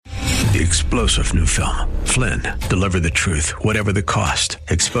The explosive new film, Flynn, deliver the truth, whatever the cost,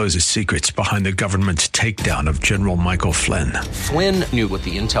 exposes secrets behind the government's takedown of General Michael Flynn. Flynn knew what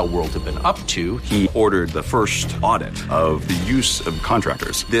the intel world had been up to. He ordered the first audit of the use of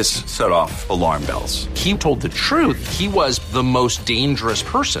contractors. This set off alarm bells. He told the truth. He was the most dangerous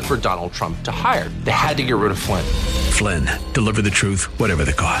person for Donald Trump to hire. They had to get rid of Flynn. Flynn, deliver the truth, whatever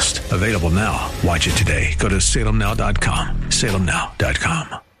the cost. Available now. Watch it today. Go to salemnow.com.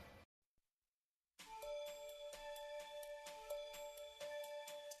 salemnow.com.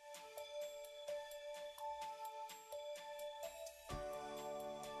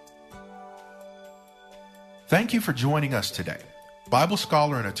 Thank you for joining us today. Bible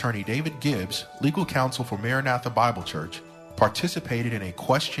scholar and attorney David Gibbs, legal counsel for Maranatha Bible Church, participated in a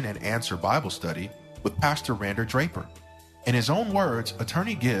question and answer Bible study with Pastor Rander Draper. In his own words,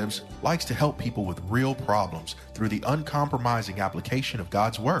 attorney Gibbs likes to help people with real problems through the uncompromising application of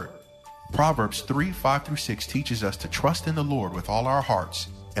God's Word. Proverbs 3:5-6 teaches us to trust in the Lord with all our hearts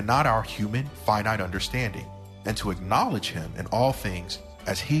and not our human, finite understanding, and to acknowledge Him in all things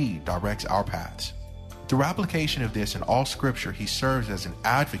as He directs our paths. Through application of this in all Scripture, he serves as an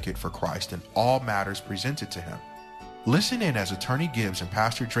advocate for Christ in all matters presented to him. Listen in as Attorney Gibbs and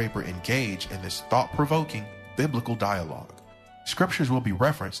Pastor Draper engage in this thought-provoking biblical dialogue. Scriptures will be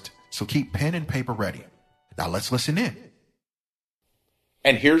referenced, so keep pen and paper ready. Now let's listen in.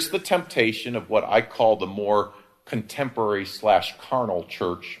 And here's the temptation of what I call the more contemporary/carnal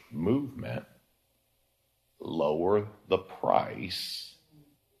church movement. Lower the price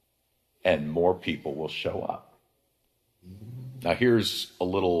and more people will show up. Now here's a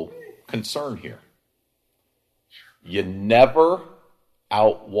little concern here. You never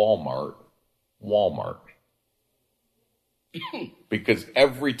out Walmart. Because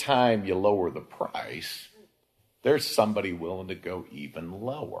every time you lower the price, there's somebody willing to go even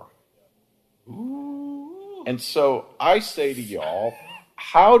lower. Ooh. And so I say to y'all,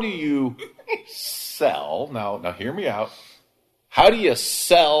 how do you sell? Now hear me out. How do you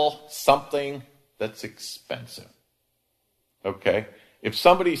sell something that's expensive? Okay. If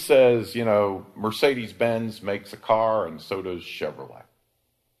somebody says, Mercedes-Benz makes a car and so does Chevrolet.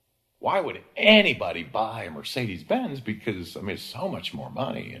 Why would anybody buy a Mercedes-Benz? Because, it's so much more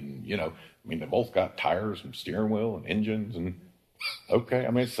money. And, they both got tires and steering wheel and engines and,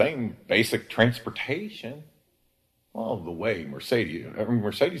 same basic transportation. Well, the way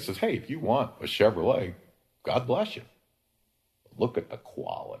Mercedes says, hey, if you want a Chevrolet, God bless you. Look at the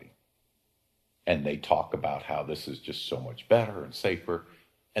quality. And they talk about how this is just so much better and safer.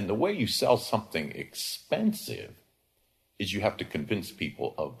 And the way you sell something expensive is you have to convince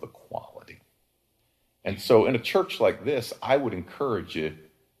people of the quality. And so in a church like this, I would encourage you,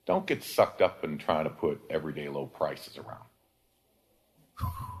 don't get sucked up in trying to put everyday low prices around.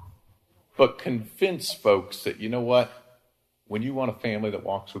 But convince folks that, when you want a family that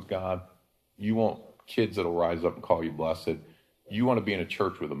walks with God, you want kids that'll rise up and call you blessed. You want to be in a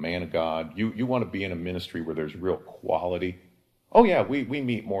church with a man of God. You want to be in a ministry where there's real quality. Oh, yeah, we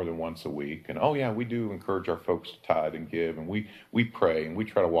meet more than once a week. And, oh, yeah, we do encourage our folks to tithe and give. And we pray and we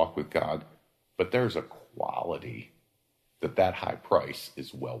try to walk with God. But there's a quality that high price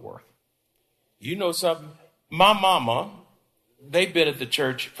is well worth. You know something? My mama, they've been at the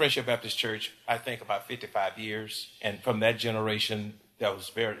church, Friendship Baptist Church, I think about 55 years. And from that generation, it's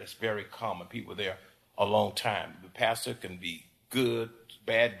very common. People there a long time. The pastor can be good,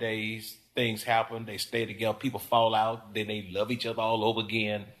 bad days, things happen, they stay together, people fall out, then they love each other all over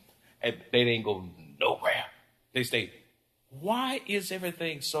again, and they didn't go nowhere. They stay. Why is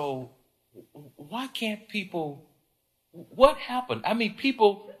everything so, why can't people, what happened?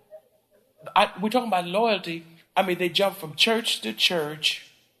 People, we're talking about loyalty. They jump from church to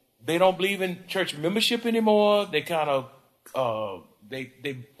church. They don't believe in church membership anymore. They kind of,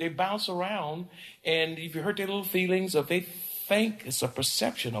 they bounce around, and if you hurt their little feelings, or if they think it's a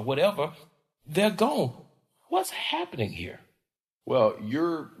perception or whatever, they're gone. What's happening here? Well,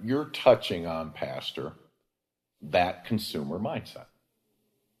 you're touching on, Pastor, that consumer mindset.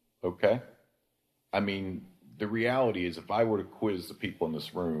 Okay? The reality is, if I were to quiz the people in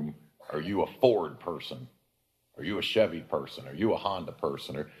this room, are you a Ford person? Are you a Chevy person? Are you a Honda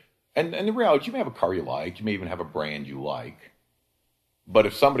person? And the reality, you may have a car you like. You may even have a brand you like. But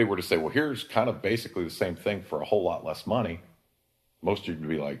if somebody were to say, well, here's kind of basically the same thing for a whole lot less money, most of you would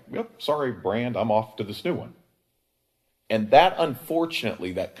be like, yep, sorry, brand, I'm off to this new one. And that,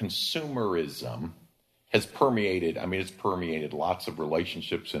 unfortunately, that consumerism has permeated, it's permeated lots of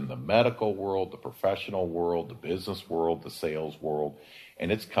relationships in the medical world, the professional world, the business world, the sales world,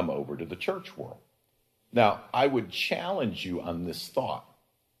 and it's come over to the church world. Now, I would challenge you on this thought.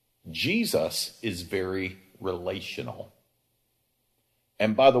 Jesus is very relational.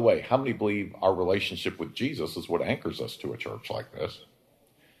 And by the way, how many believe our relationship with Jesus is what anchors us to a church like this?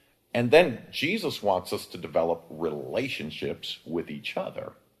 And then Jesus wants us to develop relationships with each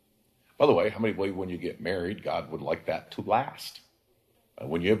other. By the way, how many believe when you get married, God would like that to last?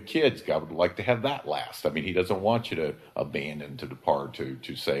 When you have kids, God would like to have that last. I mean, he doesn't want you to abandon, to depart,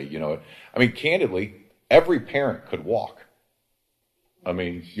 to say, I mean, candidly, every parent could walk. I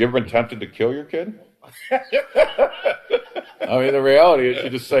mean, you ever been tempted to kill your kid? I mean, the reality is you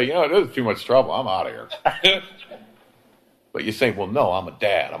just say, this is too much trouble. I'm out of here. But you say, well, no, I'm a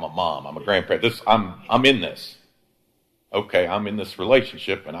dad. I'm a mom. I'm a grandparent. I'm in this. Okay, I'm in this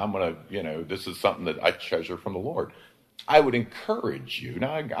relationship, and I'm going to, this is something that I treasure from the Lord. I would encourage you.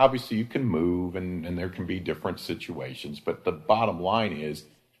 Now, obviously, you can move, and there can be different situations. But the bottom line is,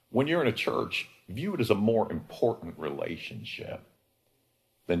 when you're in a church, view it as a more important relationship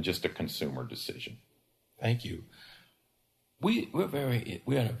than just a consumer decision. Thank you. We're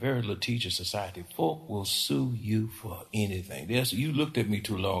in a very litigious society. Folk will sue you for anything. You looked at me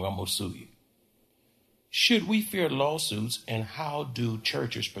too long, I'm going to sue you. Should we fear lawsuits, and how do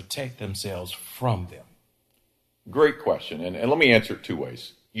churches protect themselves from them? Great question. And let me answer it two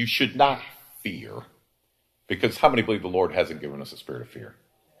ways. You should not fear, because how many believe the Lord hasn't given us a spirit of fear?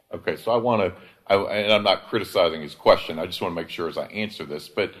 Okay, so and I'm not criticizing his question. I just want to make sure as I answer this.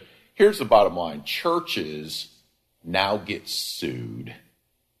 But here's the bottom line. Churches now get sued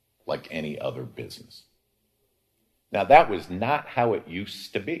like any other business. Now, that was not how it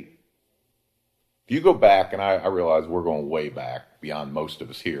used to be. If you go back, and I realize we're going way back beyond most of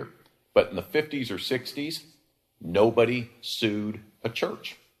us here, but in the 50s or 60s, nobody sued a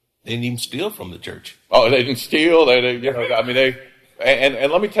church. They didn't even steal from the church. Oh, they didn't steal. And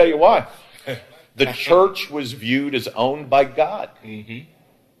let me tell you why. The church was viewed as owned by God. Mm-hmm.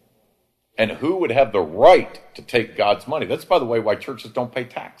 And who would have the right to take God's money? That's, by the way, why churches don't pay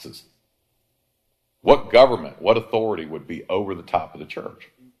taxes. What government, what authority would be over the top of the church?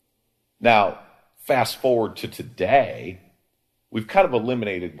 Now, fast forward to today, we've kind of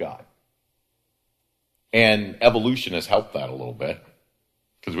eliminated God. And evolution has helped that a little bit,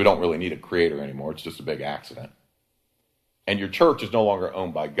 because we don't really need a creator anymore. It's just a big accident. And your church is no longer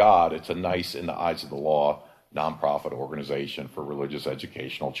owned by God. It's a nice, in the eyes of the law, nonprofit organization for religious,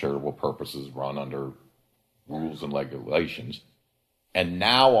 educational, charitable purposes run under rules and regulations. And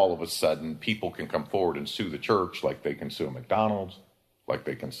now, all of a sudden, people can come forward and sue the church like they can sue a McDonald's, like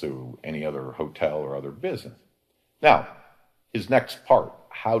they can sue any other hotel or other business. Now, his next part,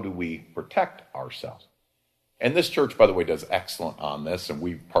 how do we protect ourselves? And this church, by the way, does excellent on this, and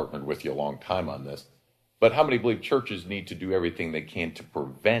we've partnered with you a long time on this. But how many believe churches need to do everything they can to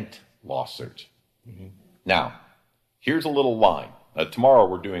prevent lawsuits? Mm-hmm. Now, here's a little line. Tomorrow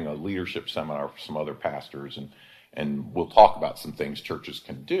we're doing a leadership seminar for some other pastors, and we'll talk about some things churches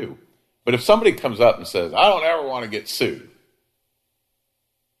can do. But if somebody comes up and says, I don't ever want to get sued,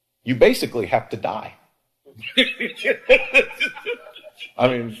 you basically have to die. I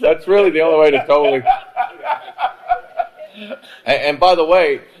mean, that's really the only way to totally... And by the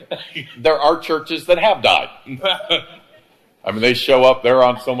way, there are churches that have died. I mean, they show up, they're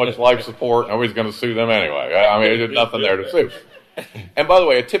on so much life support, nobody's going to sue them anyway. I mean, there's nothing there to sue. And by the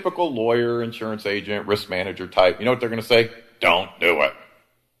way, a typical lawyer, insurance agent, risk manager type, you know what they're going to say? Don't do it.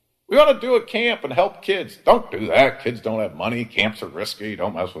 We want to do a camp and help kids. Don't do that. Kids don't have money. Camps are risky.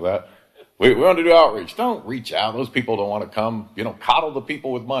 Don't mess with that. We want to do outreach. Don't reach out. Those people don't want to come. Coddle the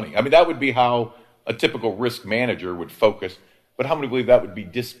people with money. I mean, that would be how a typical risk manager would focus. But how many believe that would be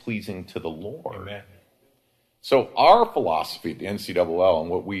displeasing to the Lord? Amen. So our philosophy at the NCAA, and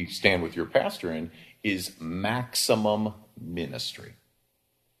what we stand with your pastor in, is maximum ministry.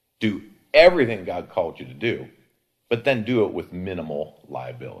 Do everything God called you to do, but then do it with minimal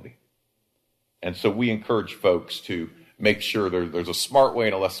liability. And so we encourage folks to make sure there's a smart way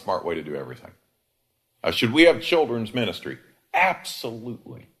and a less smart way to do everything. Should we have children's ministry?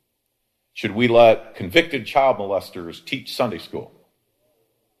 Absolutely. Should we let convicted child molesters teach Sunday school?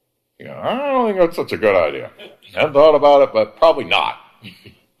 I don't think that's such a good idea. I haven't thought about it, but probably not.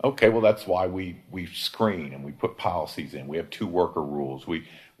 Okay, well, that's why we screen and we put policies in. We have 2 worker rules. We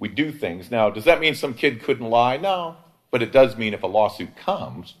do things. Now, does that mean some kid couldn't lie? No. But it does mean if a lawsuit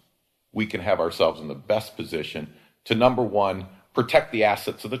comes, we can have ourselves in the best position to, number 1, protect the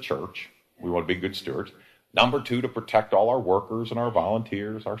assets of the church. We want to be good stewards. Number 2, to protect all our workers and our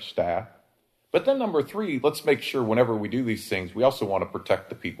volunteers, our staff. But then number 3, let's make sure whenever we do these things, we also want to protect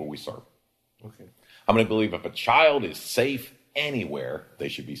the people we serve. Okay. I'm going to believe if a child is safe anywhere, they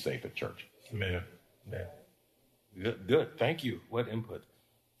should be safe at church. Man. Good. Thank you. What input?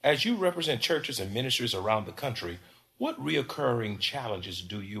 As you represent churches and ministries around the country, what reoccurring challenges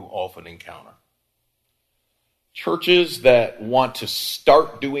do you often encounter? Churches that want to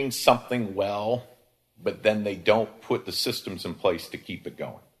start doing something well, but then they don't put the systems in place to keep it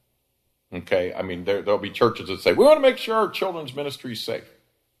going. Okay? I mean, there'll be churches that say, we want to make sure our children's ministry is safe.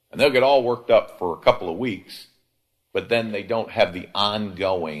 And they'll get all worked up for a couple of weeks, but then they don't have the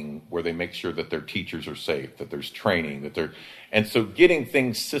ongoing where they make sure that their teachers are safe, that there's training, and so getting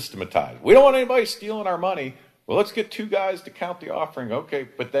things systematized. We don't want anybody stealing our money. Well, let's get 2 guys to count the offering. Okay,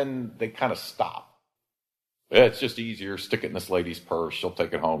 but then they kind of stop. Yeah, it's just easier. Stick it in this lady's purse. She'll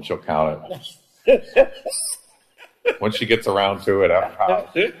take it home. She'll count it. When she gets around to it, out of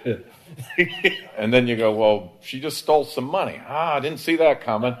house. And then you go, well, she just stole some money. I didn't see that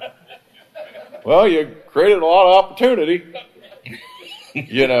coming. Well, you created a lot of opportunity.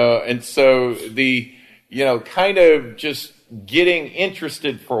 And so kind of just getting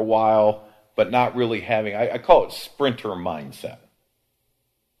interested for a while, but not really having, I call it sprinter mindset.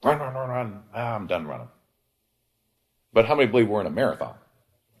 Run. I'm done running. But how many believe we're in a marathon?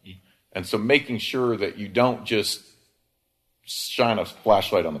 And so making sure that you don't just shine a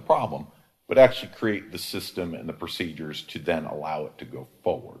flashlight on the problem, but actually create the system and the procedures to then allow it to go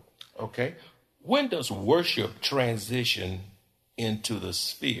forward. Okay. When does worship transition into the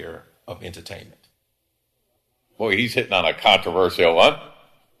sphere of entertainment? Boy, he's hitting on a controversial one.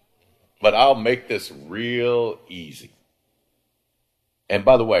 But I'll make this real easy. And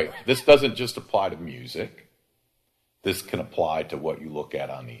by the way, this doesn't just apply to music. This can apply to what you look at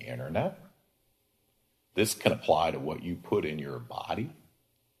on the internet. This can apply to what you put in your body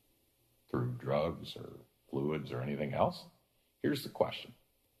through drugs or fluids or anything else. Here's the question.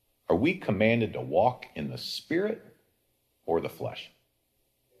 Are we commanded to walk in the spirit or the flesh?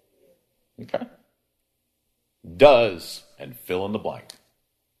 Okay. Does, and fill in the blank,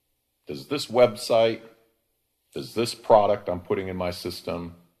 does this website, does this product I'm putting in my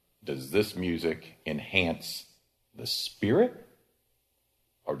system, does this music enhance the spirit,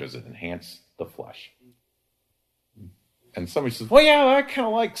 or does it enhance the flesh? And somebody says, well, yeah, I kind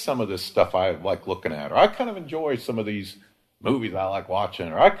of like some of this stuff I like looking at, or I kind of enjoy some of these movies I like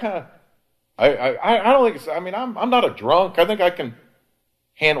watching, or I don't think it's, I'm not a drunk. I think I can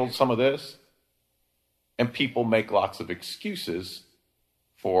handle some of this. And people make lots of excuses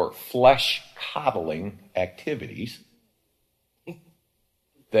for flesh coddling activities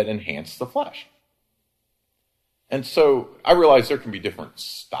that enhance the flesh. And so I realize there can be different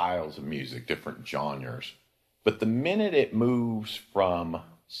styles of music, different genres. But the minute it moves from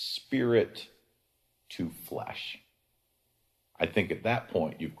spirit to flesh, I think at that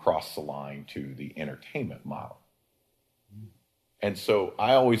point you've crossed the line to the entertainment model. And so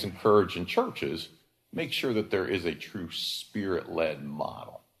I always encourage in churches, make sure that there is a true spirit-led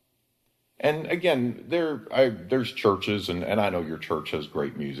model. And again, there's churches, and I know your church has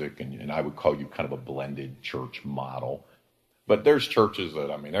great music, and I would call you kind of a blended church model. But there's churches that,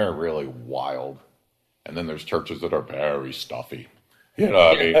 they're really wild. And then there's churches that are very stuffy.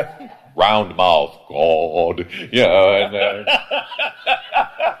 Round mouth, God.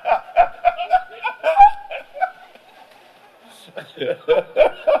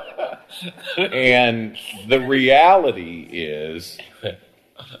 And and the reality is,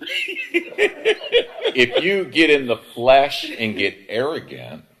 if you get in the flesh and get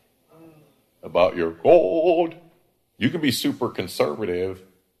arrogant about your God, you can be super conservative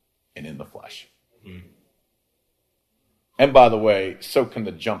and in the flesh. Mm. And by the way, so can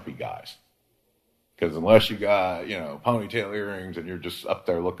the jumpy guys. Because unless you got, ponytail earrings and you're just up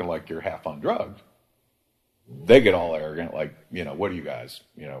there looking like you're half on drugs, they get all arrogant, like, what are you guys?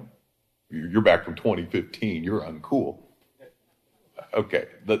 You're back from 2015, you're uncool. Okay,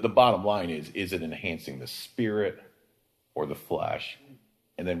 the bottom line is it enhancing the spirit or the flesh?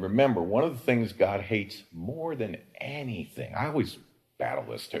 And then remember, one of the things God hates more than anything, I always battle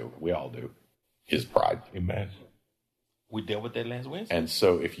this too, we all do, is pride. Amen. We dealt with that last Wednesday. And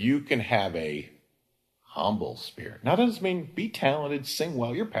so if you can have a humble spirit, now that doesn't mean be talented, sing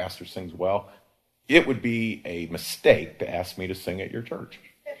well, your pastor sings well. It would be a mistake to ask me to sing at your church.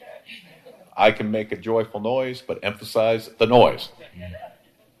 I can make a joyful noise, but emphasize the noise.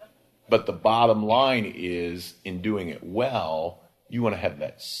 But the bottom line is, in doing it well, you want to have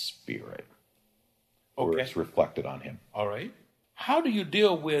that spirit where it's reflected on him. All right. How do you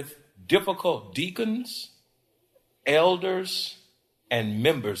deal with difficult deacons, elders, and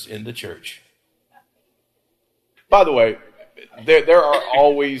members in the church? By the way, there are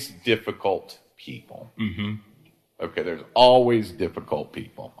always difficult people. Mm-hmm. Okay, there's always difficult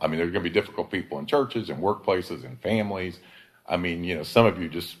people. There's going to be difficult people in churches and workplaces and families. I mean, some of you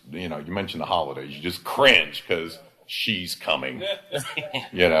just, you mentioned the holidays, you just cringe because she's coming,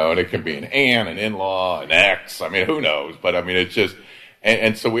 and it can be an aunt, an in-law, an ex. I mean, who knows? But I mean, it's just,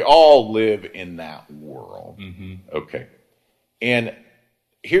 and so we all live in that world. Mm-hmm. Okay. And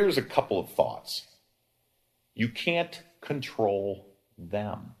here's a couple of thoughts. You can't control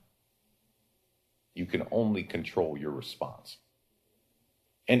them. You can only control your response.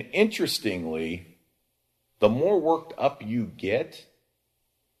 And interestingly, the more worked up you get,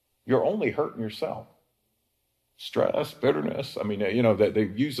 you're only hurting yourself. Stress, bitterness. I mean,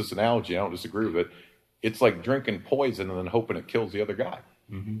 they use this analogy. I don't disagree with it. It's like drinking poison and then hoping it kills the other guy.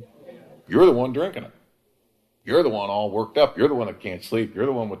 Mm-hmm. You're the one drinking it. You're the one all worked up. You're the one that can't sleep. You're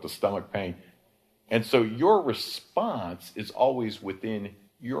the one with the stomach pain. And so your response is always within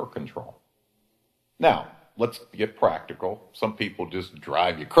your control. Now, let's get practical. Some people just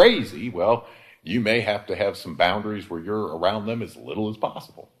drive you crazy. Well, you may have to have some boundaries where you're around them as little as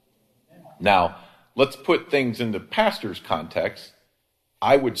possible. Now, let's put things into pastor's context.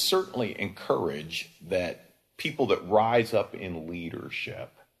 I would certainly encourage that people that rise up in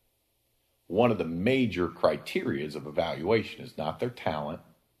leadership, one of the major criteria of evaluation is not their talent,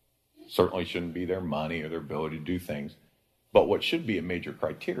 certainly shouldn't be their money or their ability to do things, but what should be a major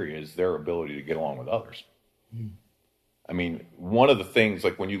criteria is their ability to get along with others. I mean, one of the things,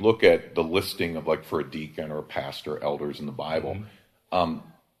 like when you look at the listing of like for a deacon or a pastor, elders in the Bible,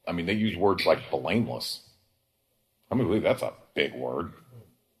 I mean, they use words like blameless. I mean, that's a big word.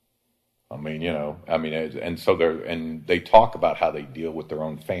 I mean, and so they talk about how they deal with their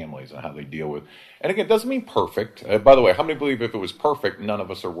own families and how they deal with, and again, it doesn't mean perfect. By the way, how many believe if it was perfect, none of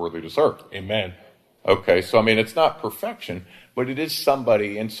us are worthy to serve? Amen. Okay, so I mean, it's not perfection, but it is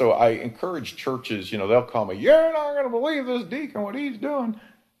somebody, and so I encourage churches, they'll call me, you're not going to believe this deacon, what he's doing.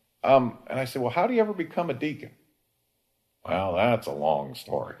 And I say, well, how do you ever become a deacon? Well, that's a long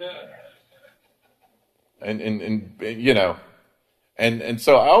story. And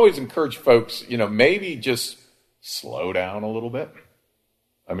so I always encourage folks, maybe just slow down a little bit.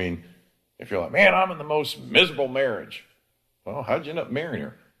 I mean, if you're like, man, I'm in the most miserable marriage. Well, how'd you end up marrying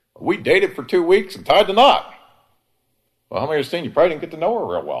her? We dated for 2 weeks and tied the knot. Well, how many understand you probably didn't get to know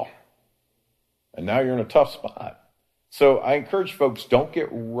her real well. And now you're in a tough spot. So I encourage folks, don't get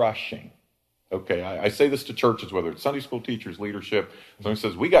rushing. Okay, I say this to churches, whether it's Sunday school teachers, leadership. Someone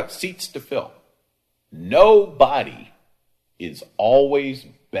says, we got seats to fill. Nobody is always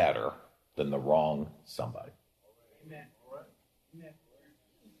better than the wrong somebody. Amen.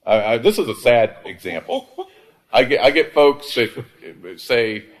 This is a sad example. I get folks that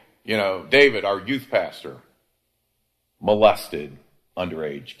say, David, our youth pastor, molested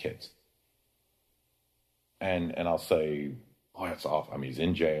underage kids. And I'll say, oh, that's awful. I mean, he's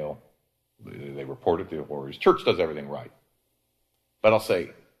in jail. They report it to the authorities. Church does everything right. But I'll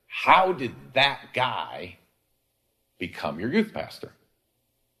say, how did that guy become your youth pastor?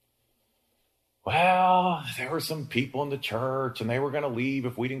 Well, there were some people in the church and they were going to leave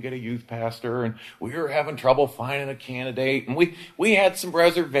if we didn't get a youth pastor, and we were having trouble finding a candidate, and we had some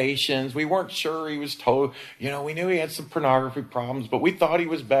reservations. We weren't sure he was told, we knew he had some pornography problems, but we thought he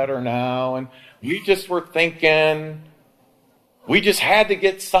was better now, and we just were thinking we just had to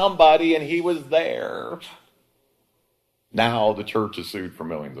get somebody, and he was there. Now the church is sued for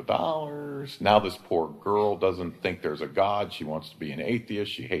millions of dollars. Now this poor girl doesn't think there's a God. She wants to be an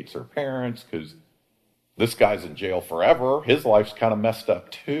atheist. She hates her parents because this guy's in jail forever. His life's kind of messed up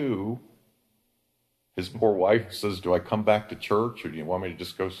too. His poor wife says, do I come back to church or do you want me to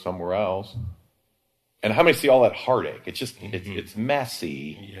just go somewhere else? And how many see all that heartache? It's just, it's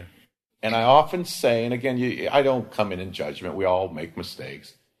messy. Yeah. And I often say, and again, I don't come in judgment. We all make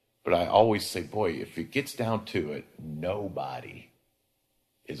mistakes. But I always say, boy, if it gets down to it, nobody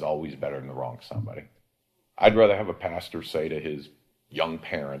is always better than the wrong somebody. I'd rather have a pastor say to his young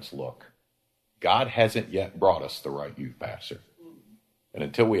parents, look, God hasn't yet brought us the right youth pastor. And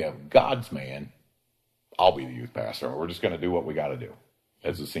until we have God's man, I'll be the youth pastor. We're just going to do what we got to do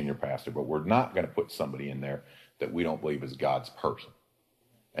as a senior pastor. But we're not going to put somebody in there that we don't believe is God's person.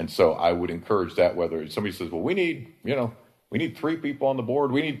 And so I would encourage that, whether somebody says, well, we need 3 people on the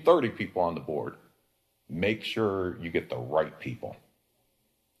board. We need 30 people on the board. Make sure you get the right people.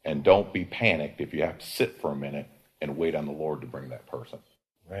 And don't be panicked if you have to sit for a minute and wait on the Lord to bring that person.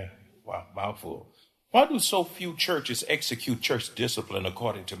 Man, wow, mouthful. Why do so few churches execute church discipline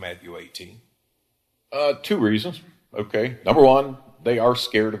according to Matthew 18? 2 reasons. Okay. Number 1, they are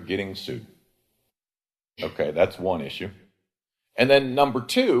scared of getting sued. Okay, that's one issue. And then number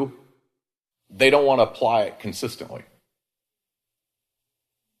 2, they don't want to apply it consistently.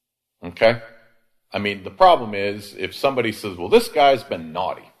 Okay? I mean, the problem is if somebody says, well, this guy's been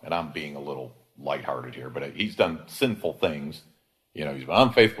naughty, and I'm being a little lighthearted here, but he's done sinful things. You know, he's been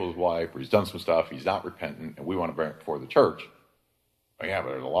unfaithful to his wife, or he's done some stuff, he's not repentant, and we want to bring it before the church. Well, yeah, but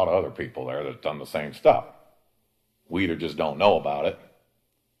there's a lot of other people there that have done the same stuff. We either just don't know about it,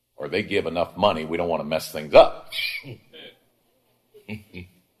 or they give enough money, we don't want to mess things up.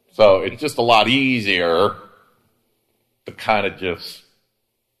 So it's just a lot easier to kind of just,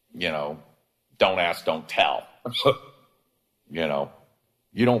 you know, don't ask, don't tell. You know,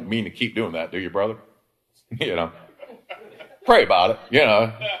 you don't mean to keep doing that, do you, brother? You know, pray about it, you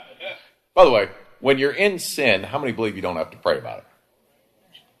know. By the way, when you're in sin, how many believe you don't have to pray about it?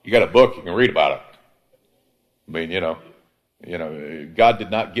 You got a book, you can read about it. I mean, you know, God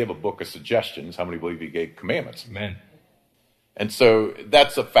did not give a book of suggestions. How many believe he gave commandments? Amen. And so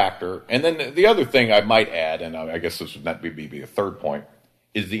that's a factor. And then the other thing I might add, and I guess this would not be a third point,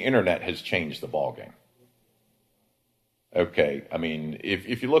 is the internet has changed the ballgame. Okay, I mean,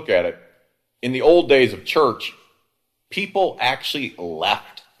 if you look at it, in the old days of church, people actually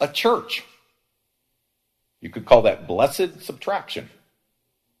left a church. You could call that blessed subtraction.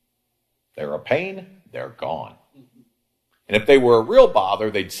 They're a pain, they're gone. And if they were a real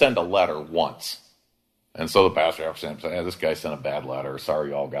bother, they'd send a letter once. And so the pastor after said, hey, this guy sent a bad letter. Sorry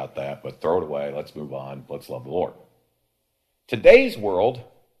you all got that, but throw it away. Let's move on. Let's love the Lord. Today's world,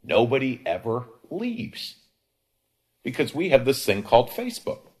 nobody ever leaves because we have this thing called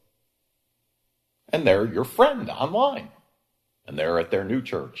Facebook. And they're your friend online. And they're at their new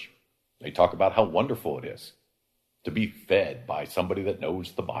church. They talk about how wonderful it is to be fed by somebody that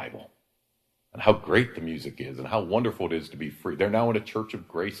knows the Bible. And how great the music is and how wonderful it is to be free. They're now in a church of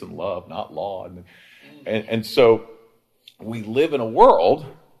grace and love, not law. And so we live in a world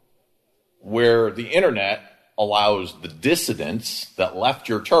where the internet allows the dissidents that left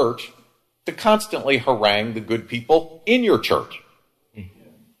your church to constantly harangue the good people in your church.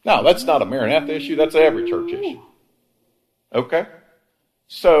 Now, that's not a Maranatha issue. That's an every church issue. Okay?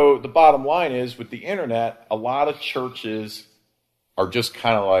 So the bottom line is with the internet, a lot of churches are just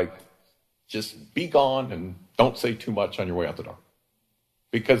kind of like, just be gone and don't say too much on your way out the door.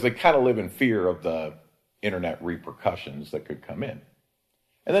 Because they kind of live in fear of the internet repercussions that could come in.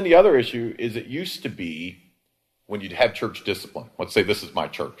 And then the other issue is it used to be when you'd have church discipline. Let's say this is my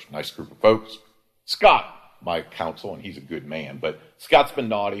church, nice group of folks. Scott, my counsel, and he's a good man, but Scott's been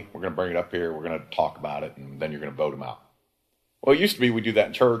naughty. We're going to bring it up here. We're going to talk about it, and then you're going to vote him out. Well, it used to be we do that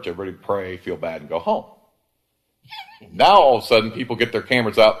in church. Everybody pray, feel bad, and go home. Now, all of a sudden, people get their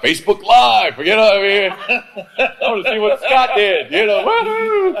cameras out. Facebook Live, you know what I mean? I want to see what Scott did, you know.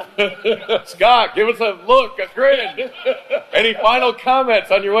 Woo-hoo! Scott, give us a look, a grin. Any final comments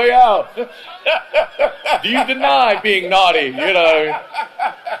on your way out? Do you deny being naughty, you know?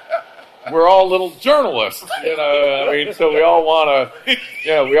 We're all little journalists, you know. I mean, so we all want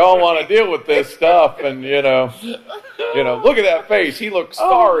to, deal with this stuff, and you know, look at that face. He looks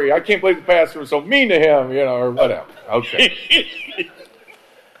sorry. I can't believe the pastor was so mean to him, you know, or whatever. Okay.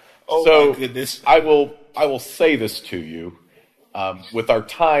 So my goodness. I will say this to you, with our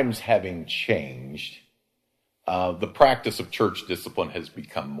times having changed, the practice of church discipline has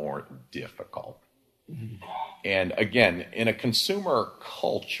become more difficult. Mm-hmm. And again, in a consumer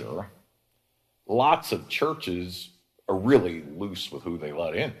culture, lots of churches are really loose with who they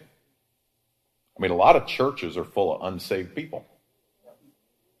let in. I mean, a lot of churches are full of unsaved people.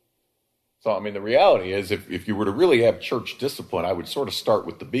 So, I mean, the reality is if you were to really have church discipline, I would sort of start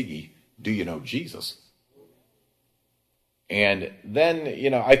with the biggie, do you know Jesus? And then, you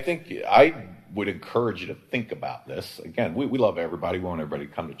know, I think I would encourage you to think about this. Again, we love everybody. We want everybody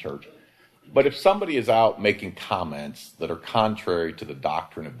to come to church. But if somebody is out making comments that are contrary to the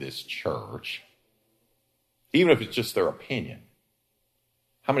doctrine of this church, even if it's just their opinion,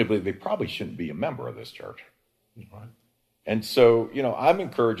 how many believe they probably shouldn't be a member of this church? Right. And so, you know, I'm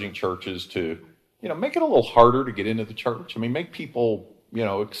encouraging churches to, you know, make it a little harder to get into the church. I mean, make people, you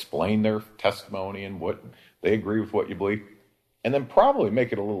know, explain their testimony and what they agree with what you believe. And then probably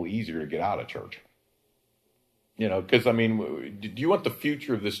make it a little easier to get out of church. You know, because, I mean, do you want the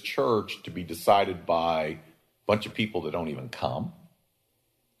future of this church to be decided by a bunch of people that don't even come?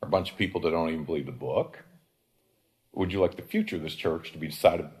 Or a bunch of people that don't even believe the book? Would you like the future of this church to be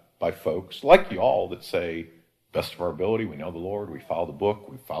decided by folks like you all that say, best of our ability, we know the Lord, we follow the book,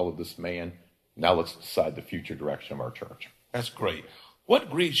 we follow this man. Now let's decide the future direction of our church. That's great. What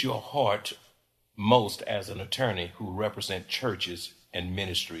grieves your heart most as an attorney who represent churches and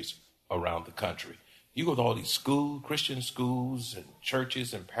ministries around the country? You go to all these Christian schools and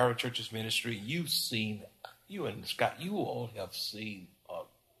churches and parachurches ministry. You and Scott, you all have seen a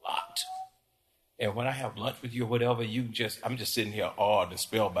lot. And when I have lunch with you or whatever, I'm just sitting here awed and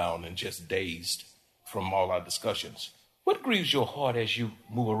spellbound and just dazed from all our discussions. What grieves your heart as you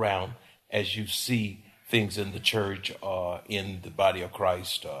move around, as you see things in the church or in the body of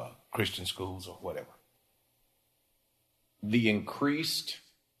Christ, Christian schools or whatever? The increased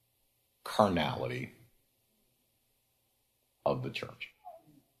carnality of the church.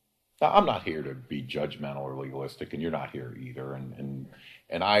 Now, I'm not here to be judgmental or legalistic, and you're not here either. And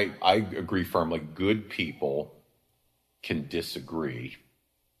I agree firmly, good people can disagree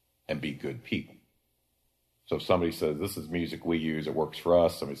and be good people. So if somebody says, this is music we use, it works for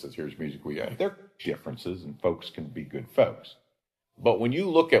us. Somebody says, here's music we use. There are differences, and folks can be good folks. But when you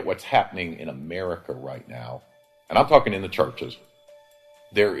look at what's happening in America right now, and I'm talking in the churches,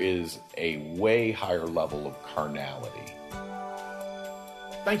 there is a way higher level of carnality.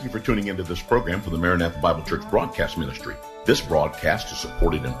 Thank you for tuning into this program from the Maranatha Bible Church Broadcast Ministry. This broadcast is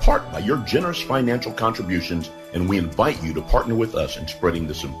supported in part by your generous financial contributions, and we invite you to partner with us in spreading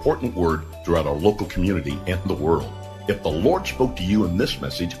this important word throughout our local community and the world. If the Lord spoke to you in this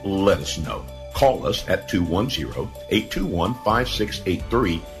message, let us know. Call us at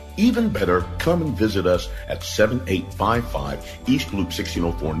 210-821-5683. Even better, come and visit us at 7855 East Loop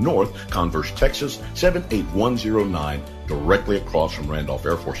 1604 North, Converse, Texas, 78109, directly across from Randolph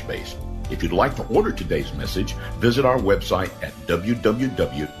Air Force Base. If you'd like to order today's message, visit our website at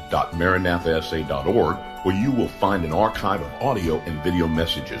www.maranathasa.org, where you will find an archive of audio and video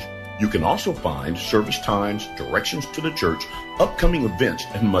messages. You can also find service times, directions to the church, upcoming events,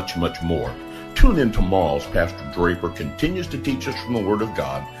 and much, much more. Tune in tomorrow as Pastor Draper continues to teach us from the Word of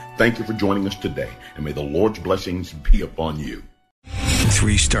God. Thank you for joining us today, and may the Lord's blessings be upon you.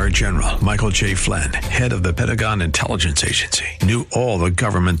 3-star General Michael J. Flynn, head of the Pentagon Intelligence Agency, knew all the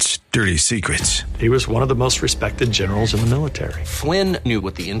government's dirty secrets. He was one of the most respected generals in the military. Flynn knew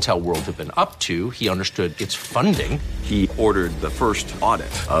what the intel world had been up to. He understood its funding. He ordered the first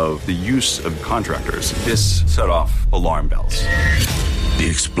audit of the use of contractors. This set off alarm bells. The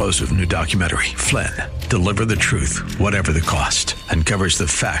explosive new documentary, Flynn, Deliver the Truth, Whatever the Cost, uncovers the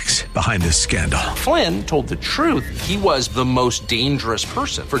facts behind this scandal. Flynn told the truth. He was the most dangerous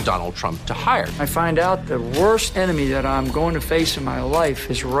person for Donald Trump to hire. I find out the worst enemy that I'm going to face in my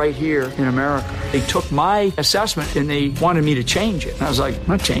life is right here in America. They took my assessment and they wanted me to change it. And I was like, I'm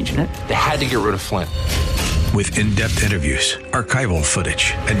not changing it. They had to get rid of Flynn. With in-depth interviews, archival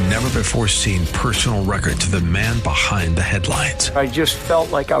footage, and never-before-seen personal records of the man behind the headlines. I just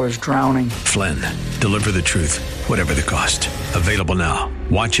felt like I was drowning. Flynn, Deliver the Truth, Whatever the Cost. Available now.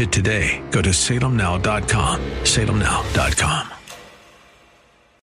 Watch it today. Go to salemnow.com. salemnow.com.